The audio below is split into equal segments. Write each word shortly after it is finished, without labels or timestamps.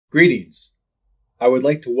Greetings. I would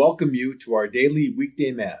like to welcome you to our daily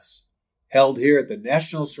weekday Mass, held here at the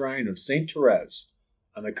National Shrine of St. Therese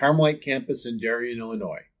on the Carmelite campus in Darien,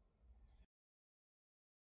 Illinois.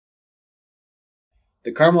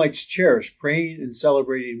 The Carmelites cherish praying and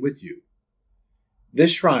celebrating with you.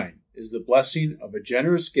 This shrine is the blessing of a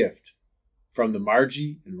generous gift from the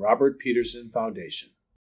Margie and Robert Peterson Foundation.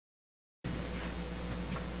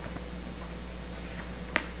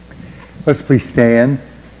 Let's please stand.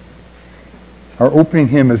 Our opening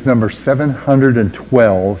hymn is number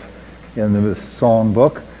 712 in the song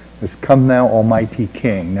book. It's Come Thou Almighty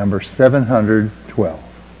King, number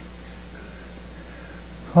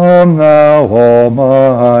 712. Come Thou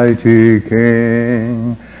Almighty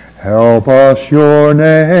King, help us your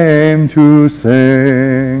name to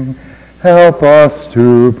sing, help us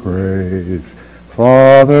to praise,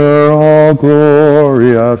 Father all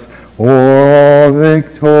glorious, o'er all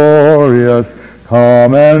victorious,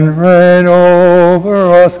 come and reign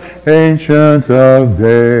over us, Ancient of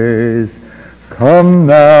Days. Come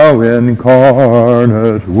Thou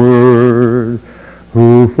incarnate Word,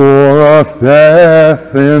 who for us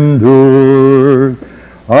death endured.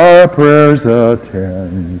 Our prayers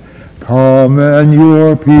attend. Come and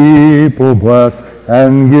your people bless,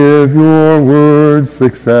 and give your word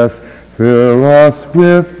success. Fill us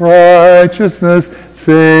with righteousness,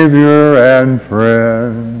 Savior and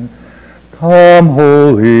friend. Come,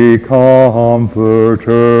 Holy Comforter,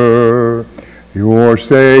 your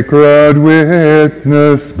sacred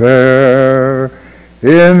witness bear.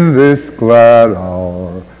 In this glad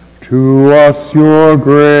hour, to us your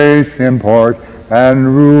grace impart, and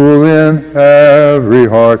rule in every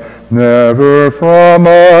heart. Never from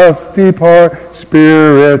us depart,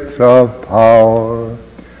 Spirit of power.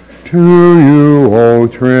 To you, O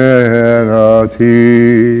Trinity,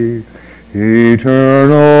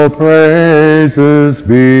 eternal praises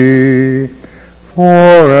be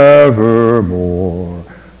forevermore.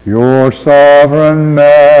 Your sovereign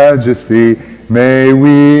majesty may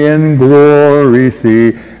we in glory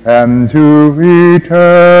see, and to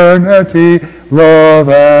eternity love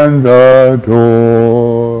and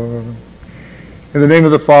adore. In the name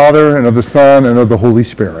of the Father, and of the Son, and of the Holy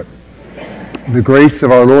Spirit. The grace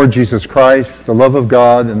of our Lord Jesus Christ, the love of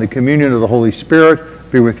God, and the communion of the Holy Spirit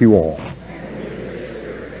be with you all.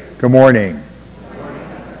 Good morning.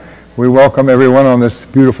 We welcome everyone on this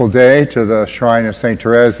beautiful day to the Shrine of St.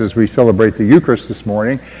 Therese as we celebrate the Eucharist this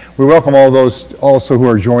morning. We welcome all those also who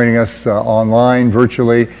are joining us online,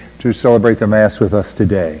 virtually, to celebrate the Mass with us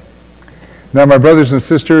today. Now, my brothers and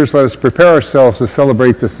sisters, let us prepare ourselves to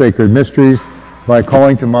celebrate the sacred mysteries by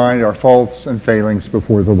calling to mind our faults and failings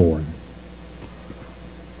before the Lord.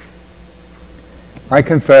 I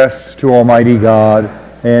confess to Almighty God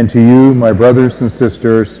and to you, my brothers and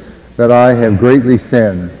sisters, that I have greatly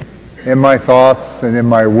sinned in my thoughts and in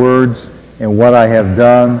my words, in what I have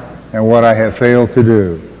done and what I have failed to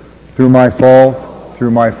do, through my fault,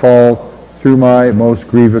 through my most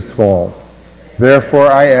grievous fault. Therefore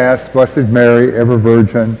I ask Blessed Mary, ever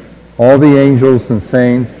Virgin, all the angels and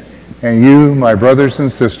saints, and you, my brothers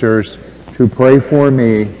and sisters, to pray for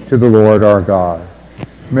me to the Lord our God.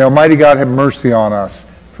 May Almighty God have mercy on us,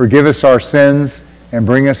 forgive us our sins, and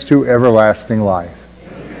bring us to everlasting life.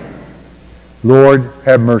 Lord,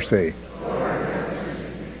 have mercy.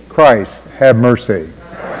 Christ, have mercy.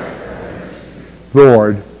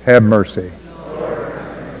 Lord, have mercy.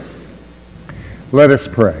 Let us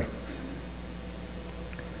pray.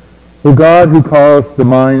 O God, who caused the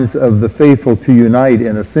minds of the faithful to unite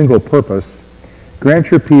in a single purpose,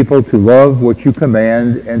 grant your people to love what you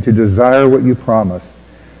command and to desire what you promise,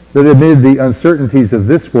 that amid the uncertainties of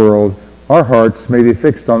this world, our hearts may be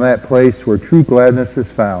fixed on that place where true gladness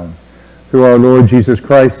is found. Through our Lord Jesus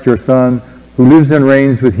Christ, your Son, who lives and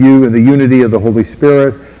reigns with you in the unity of the Holy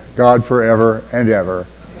Spirit, God forever and ever.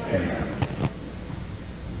 Amen.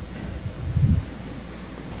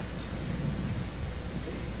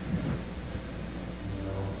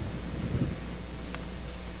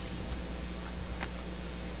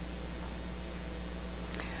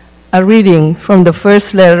 A reading from the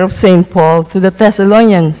first letter of St. Paul to the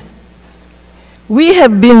Thessalonians. We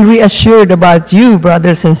have been reassured about you,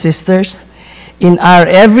 brothers and sisters, in our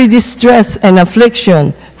every distress and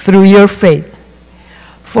affliction through your faith.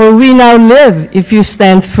 For we now live if you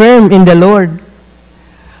stand firm in the Lord.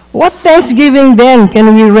 What thanksgiving then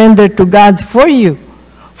can we render to God for you,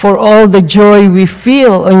 for all the joy we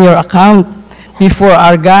feel on your account before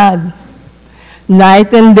our God?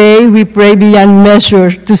 Night and day we pray beyond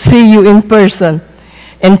measure to see you in person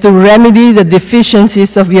and to remedy the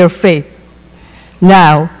deficiencies of your faith.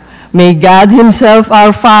 Now, May God himself,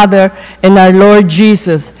 our Father, and our Lord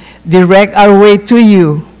Jesus, direct our way to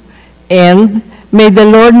you. And may the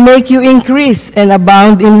Lord make you increase and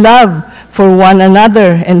abound in love for one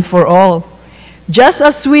another and for all, just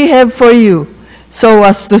as we have for you, so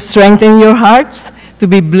as to strengthen your hearts to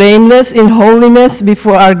be blameless in holiness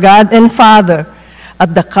before our God and Father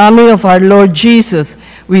at the coming of our Lord Jesus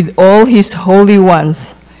with all his holy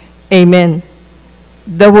ones. Amen.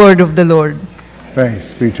 The word of the Lord.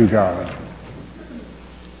 Thanks be to God.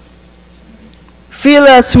 Fill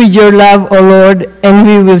us with your love, O Lord, and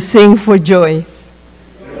we will sing for joy.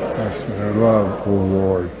 Fill us with your love, O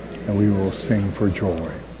Lord, and we will sing for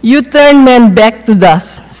joy. You turn men back to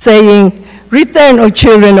dust, saying, Return, O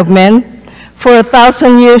children of men, for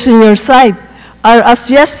 1,000 years in your sight are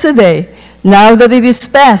as yesterday, now that it is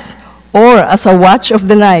past, or as a watch of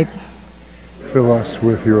the night. Fill us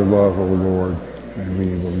with your love, O Lord, and we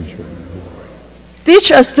will rejoice.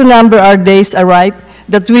 Teach us to number our days aright,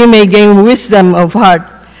 that we may gain wisdom of heart.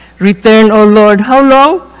 Return, O Lord, how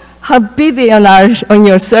long? Have pity on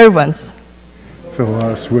your servants. Fill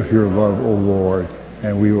us with your love, O Lord,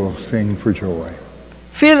 and we will sing for joy.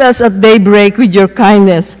 Fill us at daybreak with your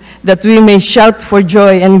kindness, that we may shout for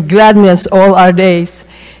joy and gladness all our days.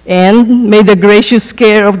 And may the gracious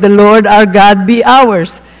care of the Lord our God be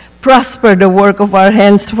ours. Prosper the work of our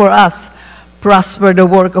hands for us. Prosper the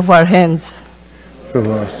work of our hands.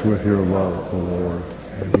 Fill us with your love, O Lord,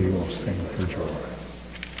 and we will sing for joy.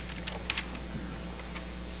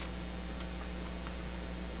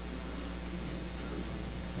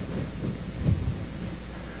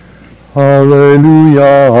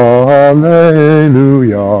 Hallelujah,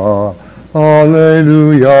 hallelujah,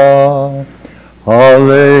 hallelujah,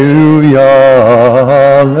 hallelujah,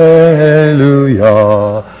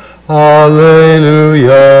 hallelujah,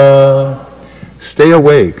 hallelujah. Stay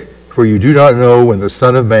awake, for you do not know when the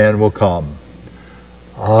Son of Man will come.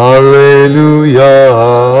 Hallelujah,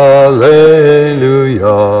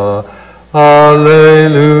 hallelujah,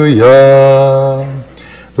 hallelujah.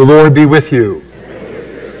 The Lord be with you.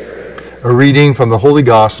 A reading from the Holy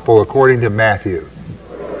Gospel according to Matthew.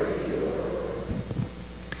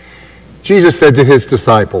 Jesus said to his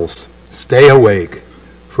disciples, Stay awake,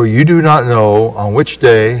 for you do not know on which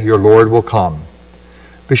day your Lord will come.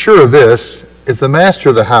 Be sure of this, if the master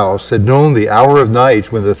of the house had known the hour of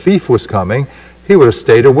night when the thief was coming, he would have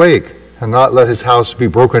stayed awake and not let his house be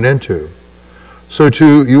broken into. So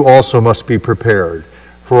too you also must be prepared,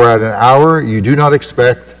 for at an hour you do not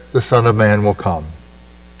expect the Son of Man will come.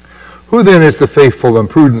 Who then is the faithful and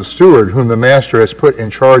prudent steward whom the master has put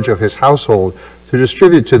in charge of his household to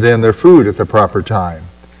distribute to them their food at the proper time?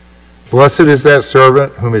 Blessed is that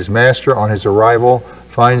servant whom his master on his arrival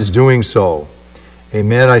finds doing so.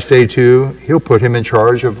 Amen, I say to you, he'll put him in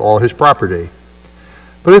charge of all his property.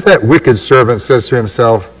 But if that wicked servant says to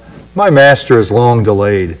himself, My master is long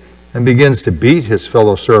delayed, and begins to beat his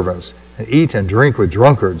fellow servants and eat and drink with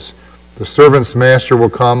drunkards, the servant's master will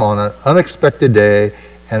come on an unexpected day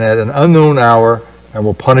and at an unknown hour, and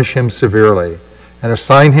will punish him severely, and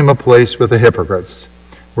assign him a place with the hypocrites,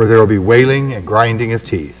 where there will be wailing and grinding of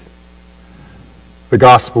teeth. The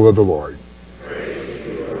Gospel of the Lord.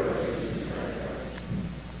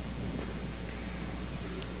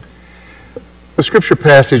 The scripture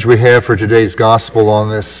passage we have for today's Gospel on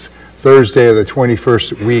this Thursday of the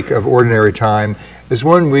 21st week of Ordinary Time is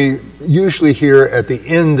one we usually hear at the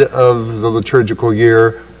end of the liturgical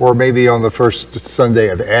year, or maybe on the first Sunday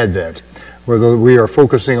of Advent, where we are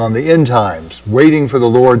focusing on the end times, waiting for the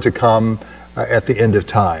Lord to come at the end of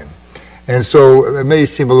time. And so it may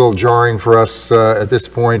seem a little jarring for us at this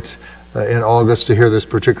point in August to hear this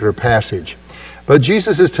particular passage. But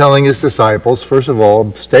Jesus is telling his disciples, first of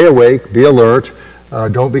all, stay awake, be alert,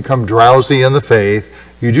 don't become drowsy in the faith.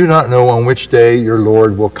 You do not know on which day your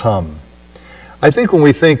Lord will come. I think when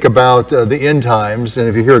we think about the end times, and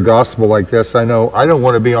if you hear a gospel like this, I know I don't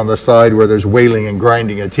want to be on the side where there's wailing and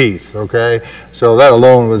grinding of teeth, okay? So that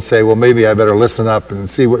alone would say, well, maybe I better listen up and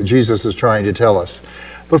see what Jesus is trying to tell us.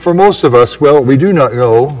 But for most of us, well, we do not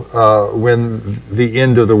know when the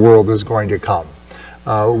end of the world is going to come.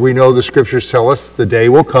 We know the scriptures tell us the day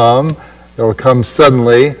will come. It will come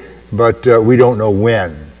suddenly, but we don't know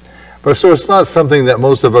when. But so it's not something that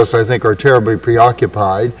most of us, I think, are terribly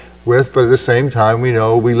preoccupied with, but at the same time, we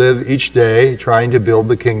know we live each day trying to build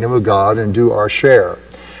the kingdom of God and do our share.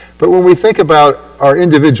 But when we think about our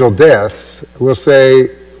individual deaths, we'll say,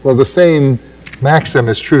 well, the same maxim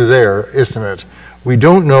is true there, isn't it? We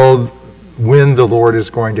don't know when the Lord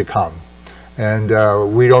is going to come. And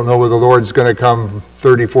we don't know whether the Lord's going to come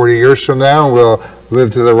 30, 40 years from now, and we'll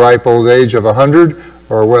live to the ripe old age of 100,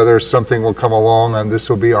 or whether something will come along and this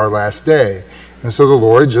will be our last day. And so the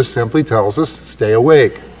Lord just simply tells us, stay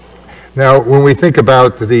awake. Now, when we think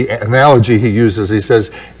about the analogy he uses, he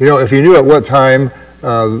says, you know, if you knew at what time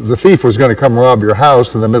the thief was going to come rob your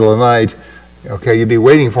house in the middle of the night, okay, you'd be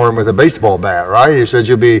waiting for him with a baseball bat, right? He said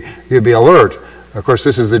you'd be alert. Of course,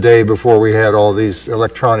 this is the day before we had all these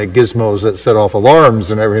electronic gizmos that set off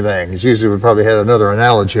alarms and everything. It's usually we probably had another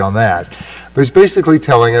analogy on that. But he's basically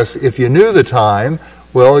telling us if you knew the time,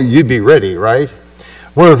 well, you'd be ready, right?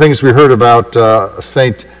 One of the things we heard about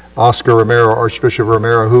St. Oscar Romero, Archbishop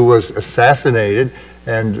Romero, who was assassinated,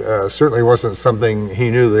 and certainly wasn't something he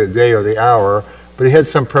knew the day or the hour, but he had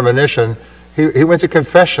some premonition. He went to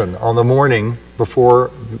confession on the morning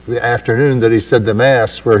before the afternoon that he said the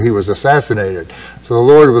Mass where he was assassinated. So the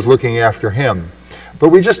Lord was looking after him. But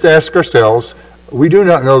we just ask ourselves, we do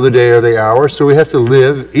not know the day or the hour, so we have to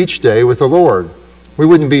live each day with the Lord. We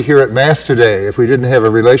wouldn't be here at Mass today if we didn't have a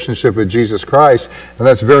relationship with Jesus Christ, and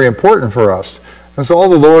that's very important for us. And so all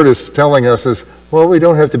the Lord is telling us is, well, we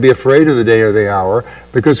don't have to be afraid of the day or the hour,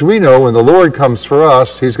 because we know when the Lord comes for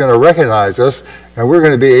us, he's going to recognize us, and we're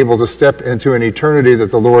going to be able to step into an eternity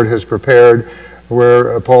that the Lord has prepared,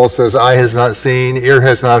 where Paul says, eye has not seen, ear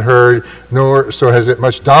has not heard, nor so has it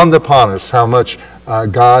much dawned upon us how much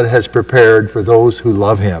God has prepared for those who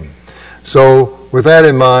love him. So with that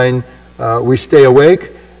in mind, we stay awake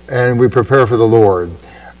and we prepare for the Lord.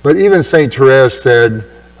 But even St. Therese said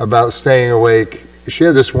about staying awake, she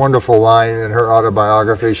had this wonderful line in her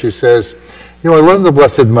autobiography. She says, you know, I love the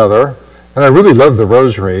Blessed Mother, and I really love the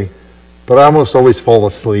Rosary, but I almost always fall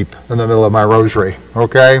asleep in the middle of my Rosary,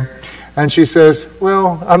 okay? And she says,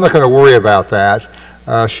 well, I'm not going to worry about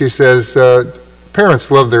that. She says,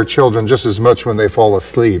 parents love their children just as much when they fall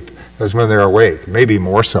asleep as when they're awake. Maybe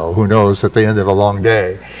more so, who knows, at the end of a long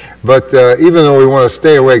day. But even though we want to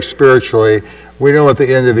stay awake spiritually, we know at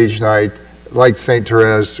the end of each night, like St.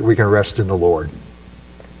 Therese, we can rest in the Lord.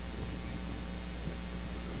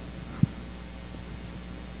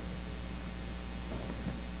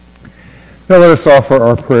 Now let us offer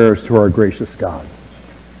our prayers to our gracious God.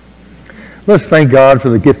 Let's thank God for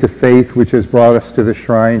the gift of faith which has brought us to the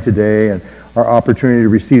shrine today and our opportunity to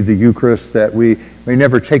receive the Eucharist, that we may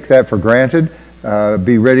never take that for granted.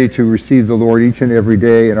 Be ready to receive the Lord each and every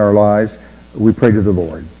day in our lives. We pray to the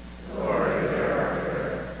Lord.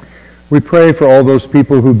 We pray for all those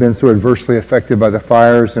people who've been so adversely affected by the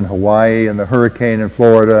fires in Hawaii and the hurricane in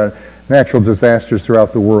Florida, natural disasters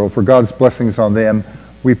throughout the world. For God's blessings on them,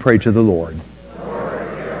 we pray to the Lord.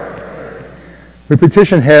 We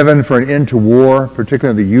petition heaven for an end to war,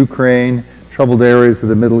 particularly in the Ukraine, troubled areas of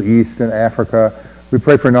the Middle East and Africa. We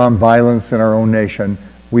pray for nonviolence in our own nation.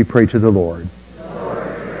 We pray to the Lord.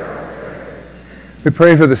 We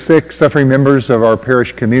pray for the sick, suffering members of our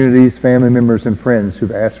parish communities, family members and friends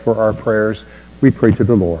who've asked for our prayers. We pray to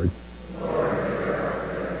the Lord.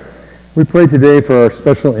 We pray today for our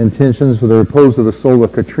special intentions for the repose of the soul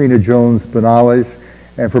of Katrina Jones Benales,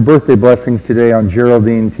 and for birthday blessings today on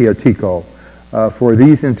Geraldine Teotico. For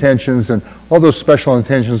these intentions and all those special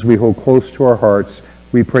intentions we hold close to our hearts,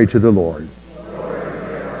 we pray to the Lord.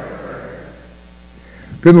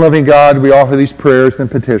 Good and loving God, we offer these prayers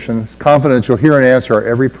and petitions, confident you'll hear and answer our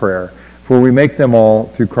every prayer, for we make them all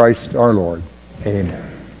through Christ our Lord. Amen.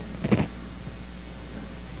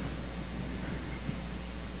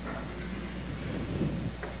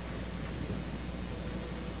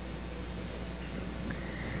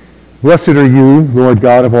 Blessed are you, Lord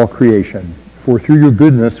God of all creation, for through your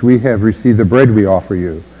goodness we have received the bread we offer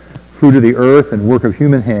you, fruit of the earth and work of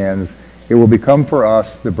human hands. It will become for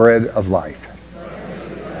us the bread of life.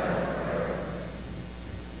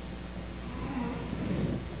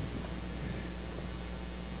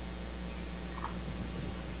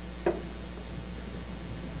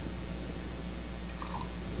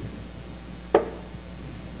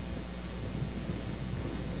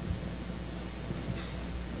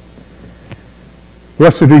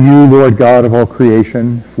 Blessed are you, Lord God of all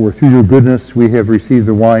creation, for through your goodness we have received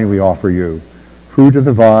the wine we offer you, fruit of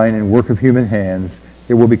the vine and work of human hands.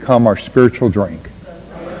 It will become our spiritual drink.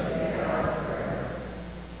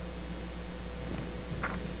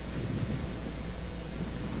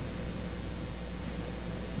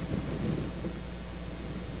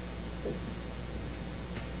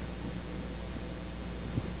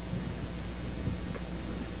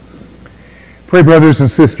 Pray, brothers and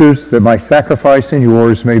sisters, that my sacrifice and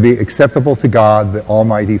yours may be acceptable to God, the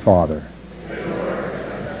Almighty Father.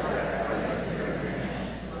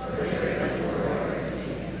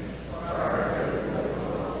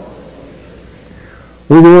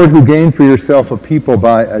 O Lord, who gained for yourself a people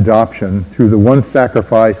by adoption through the one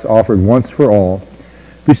sacrifice offered once for all,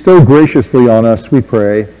 Bestow graciously on us, we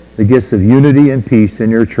pray, the gifts of unity and peace in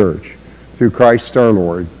your church. Through Christ our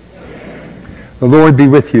Lord. Amen. The Lord be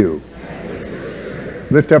with you.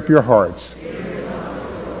 Lift up your hearts.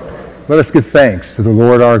 Let us give thanks to the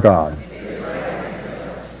Lord our God.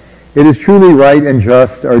 It is truly right and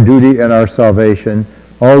just, our duty and our salvation,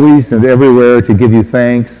 always and everywhere to give you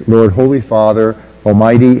thanks, Lord, Holy Father,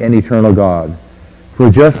 Almighty and eternal God. For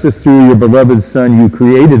just as through your beloved Son you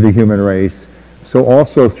created the human race, so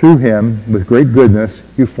also through him, with great goodness,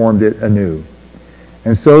 you formed it anew.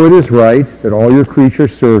 And so it is right that all your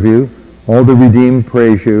creatures serve you, all the redeemed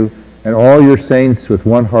praise you, and all your saints with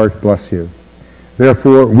one heart bless you.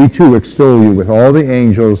 Therefore, we too extol you with all the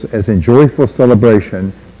angels as in joyful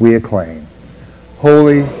celebration we acclaim.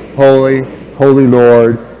 Holy, holy, holy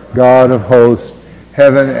Lord, God of hosts,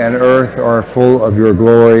 heaven and earth are full of your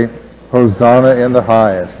glory. Hosanna in the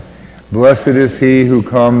highest. Blessed is he who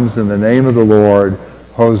comes in the name of the Lord.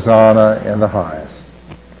 Hosanna in the highest.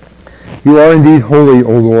 You are indeed holy,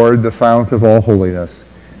 O Lord, the fount of all holiness.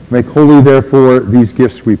 Make holy, therefore, these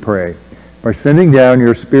gifts, we pray, by sending down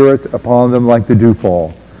your Spirit upon them like the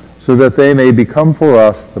dewfall, so that they may become for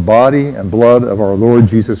us the body and blood of our Lord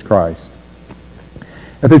Jesus Christ.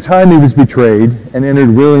 At the time he was betrayed and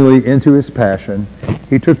entered willingly into his passion,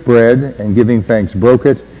 he took bread and giving thanks broke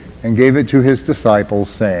it and gave it to his disciples,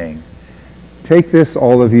 saying, "Take this,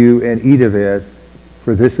 all of you, and eat of it,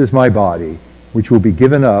 for this is my body, which will be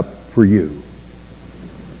given up for you."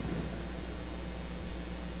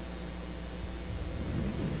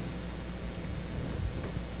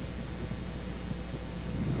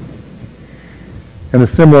 In a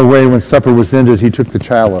similar way, when supper was ended, he took the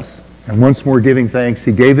chalice, and once more giving thanks,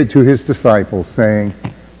 he gave it to his disciples, saying,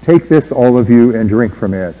 "Take this, all of you, and drink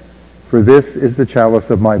from it, for this is the chalice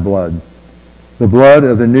of my blood, the blood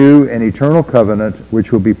of the new and eternal covenant,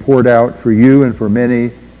 which will be poured out for you and for many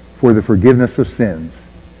for the forgiveness of sins.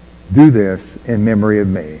 Do this in memory of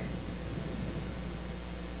me."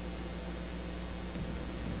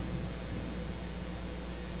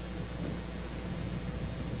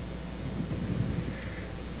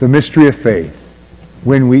 The mystery of faith.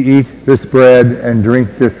 When we eat this bread and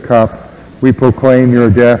drink this cup, we proclaim your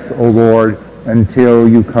death, O Lord, until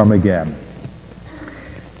you come again.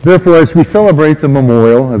 Therefore, as we celebrate the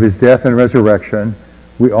memorial of his death and resurrection,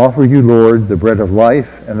 we offer you, Lord, the bread of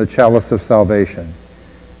life and the chalice of salvation,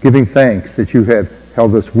 giving thanks that you have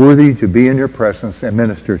held us worthy to be in your presence and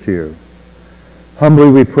minister to you. Humbly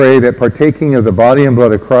we pray that partaking of the body and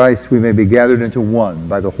blood of Christ, we may be gathered into one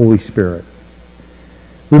by the Holy Spirit.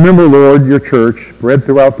 Remember, Lord, your church, spread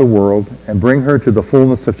throughout the world, and bring her to the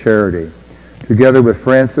fullness of charity, together with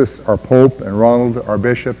Francis, our Pope, and Ronald, our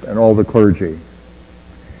Bishop, and all the clergy.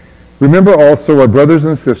 Remember also our brothers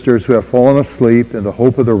and sisters who have fallen asleep in the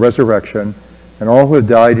hope of the resurrection, and all who have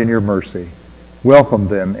died in your mercy. Welcome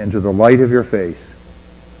them into the light of your face.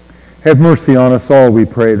 Have mercy on us all, we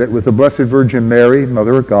pray, that with the Blessed Virgin Mary,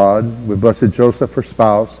 Mother of God, with Blessed Joseph, her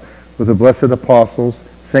spouse, with the blessed apostles,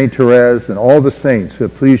 Saint Therese, and all the saints who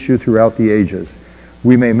have pleased you throughout the ages,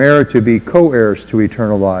 we may merit to be co-heirs to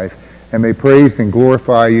eternal life, and may praise and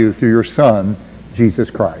glorify you through your Son, Jesus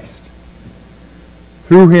Christ.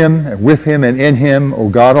 Through him, and with him, and in him, O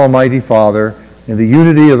God Almighty Father, in the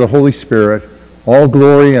unity of the Holy Spirit, all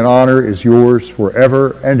glory and honor is yours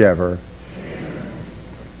forever and ever. Amen.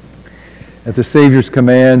 At the Savior's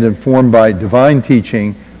command, informed by divine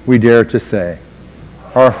teaching, we dare to say,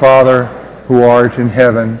 Our Father, who art in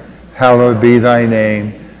heaven, hallowed be thy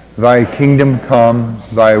name. Thy kingdom come,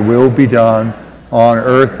 thy will be done, on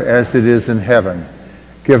earth as it is in heaven.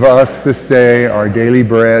 Give us this day our daily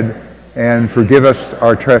bread, and forgive us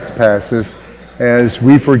our trespasses, as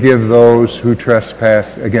we forgive those who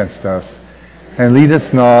trespass against us. And lead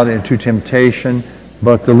us not into temptation,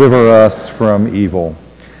 but deliver us from evil.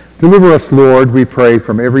 Deliver us, Lord, we pray,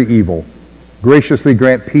 from every evil. Graciously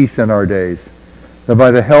grant peace in our days, that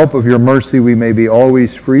by the help of your mercy we may be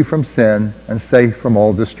always free from sin and safe from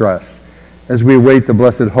all distress, as we await the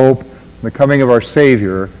blessed hope, the coming of our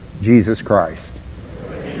Savior, Jesus Christ.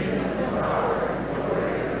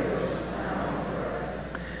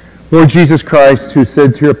 Lord Jesus Christ, who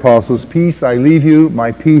said to your apostles, Peace I leave you,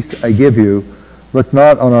 my peace I give you, look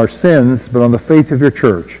not on our sins, but on the faith of your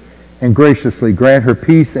church, and graciously grant her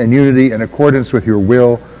peace and unity in accordance with your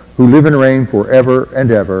will, who live and reign forever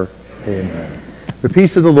and ever. Amen. The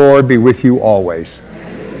peace of the Lord be with you always.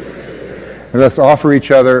 And let's offer each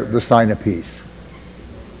other the sign of peace.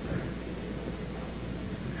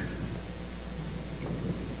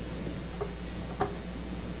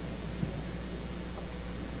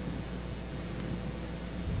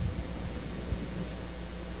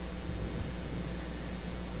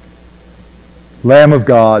 Lamb of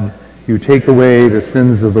God, you take away the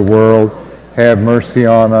sins of the world, have mercy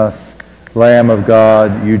on us. Lamb of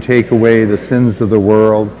God, you take away the sins of the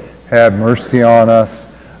world, have mercy on us.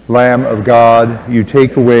 Lamb of God, you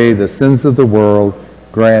take away the sins of the world,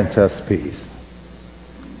 grant us peace.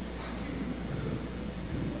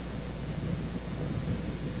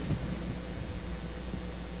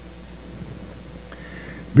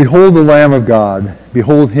 Behold the Lamb of God.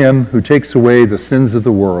 Behold him who takes away the sins of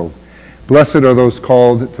the world. Blessed are those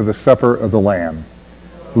called to the supper of the Lamb.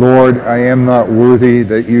 Lord, I am not worthy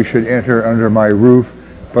that you should enter under my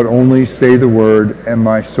roof, but only say the word, and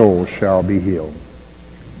my soul shall be healed.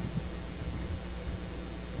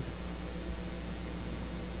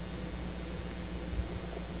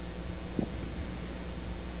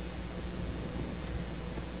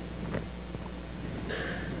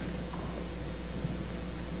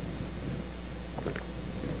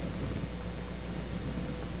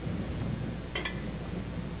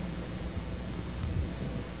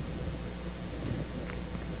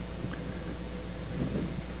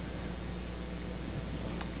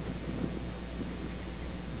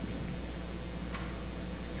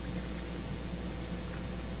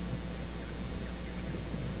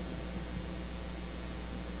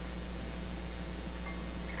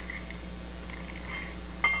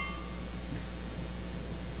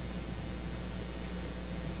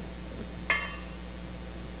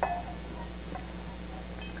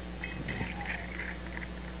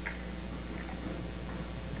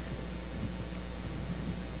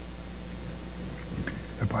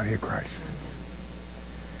 The body of Christ.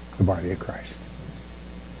 The body of Christ.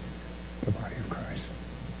 The body of Christ.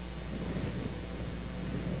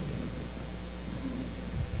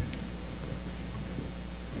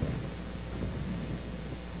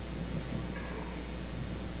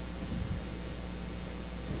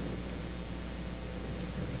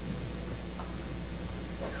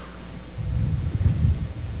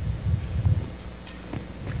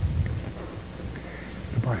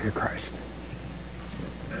 The body of Christ.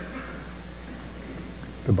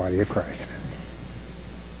 The body of Christ.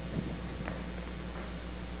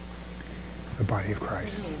 The body of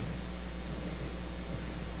Christ.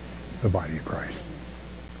 The body of Christ.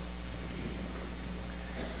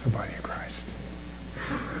 The body of Christ.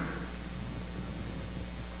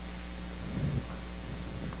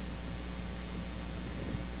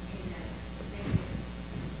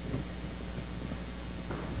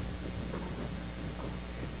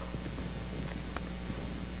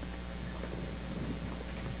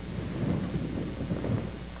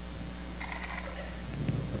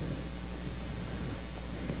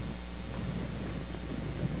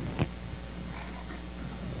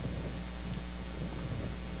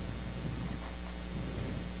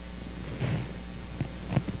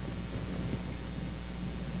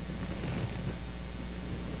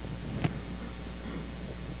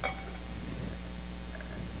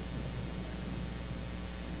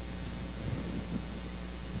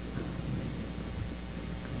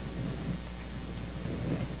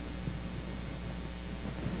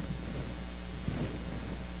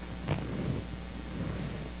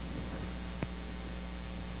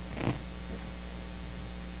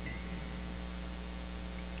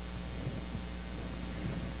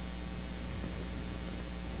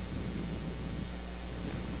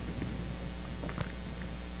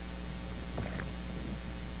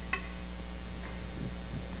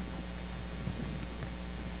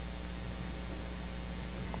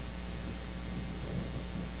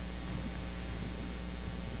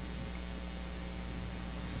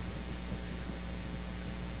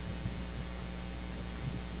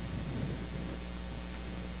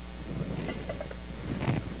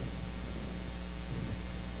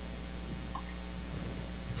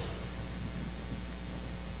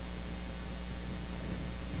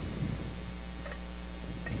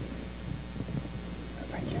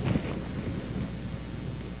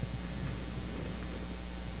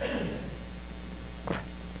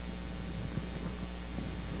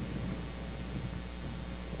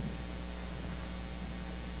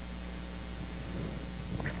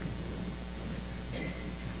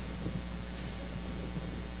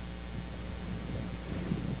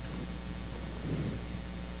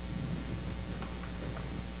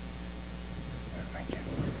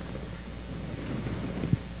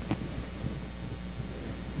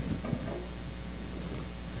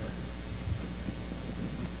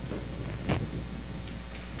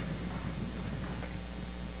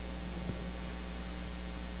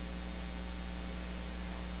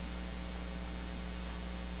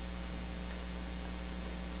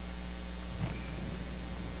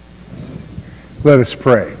 Let us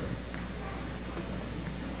pray.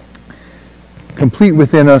 Complete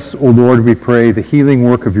within us, O Lord, we pray, the healing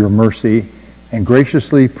work of your mercy, and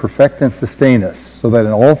graciously perfect and sustain us, so that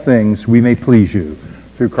in all things we may please you,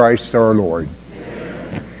 through Christ our Lord.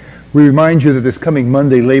 Amen. We remind you that this coming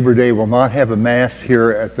Monday, Labor Day, will not have a Mass here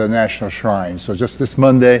at the National Shrine. So just this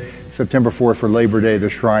Monday, September 4th for Labor Day, the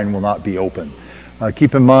shrine will not be open.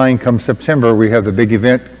 Keep in mind, come September, we have the big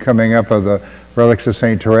event coming up of the relics of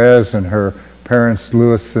St. Therese and her parents,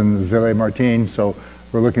 Louis and Zélie Martin, so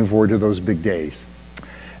we're looking forward to those big days.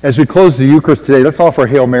 As we close the Eucharist today, let's offer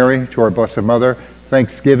Hail Mary to our Blessed Mother,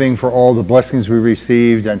 thanksgiving for all the blessings we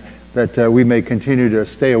received, and that we may continue to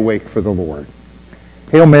stay awake for the Lord.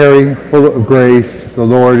 Hail Mary, full of grace, the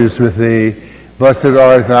Lord is with thee. Blessed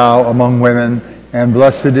art thou among women, and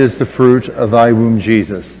blessed is the fruit of thy womb,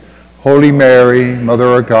 Jesus. Holy Mary,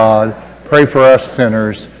 Mother of God, pray for us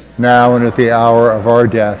sinners, now and at the hour of our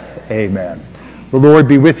death. Amen. The Lord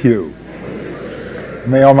be with you.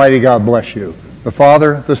 May Almighty God bless you, the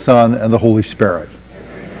Father, the Son, and the Holy Spirit.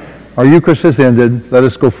 Our Eucharist has ended. Let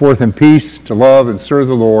us go forth in peace to love and serve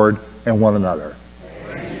the Lord and one another.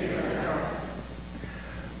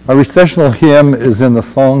 Our recessional hymn is in the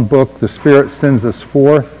songbook, The Spirit Sends Us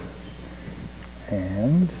Forth.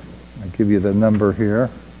 And I'll give you the number here.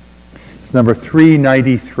 It's number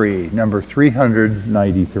 393, number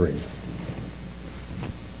 393.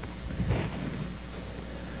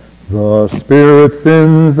 The Spirit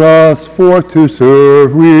sends us forth to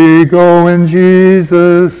serve, we go in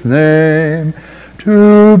Jesus' name,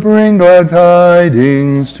 to bring glad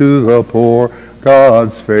tidings to the poor,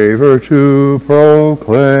 God's favor to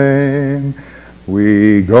proclaim.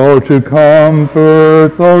 We go to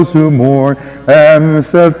comfort those who mourn and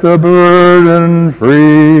set the burden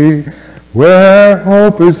free, where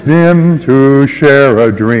hope is dim to share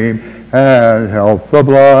a dream and help the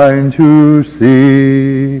blind to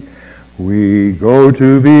see. We go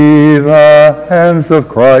to be the hands of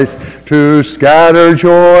Christ, to scatter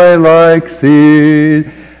joy like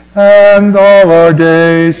seed, and all our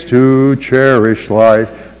days to cherish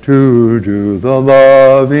life, to do the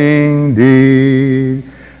loving deed.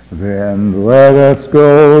 Then let us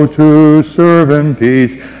go to serve in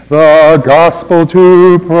peace, the gospel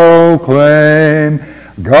to proclaim.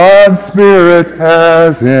 God's Spirit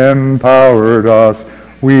has empowered us.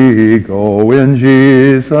 We go in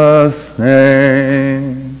Jesus'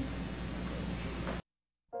 name.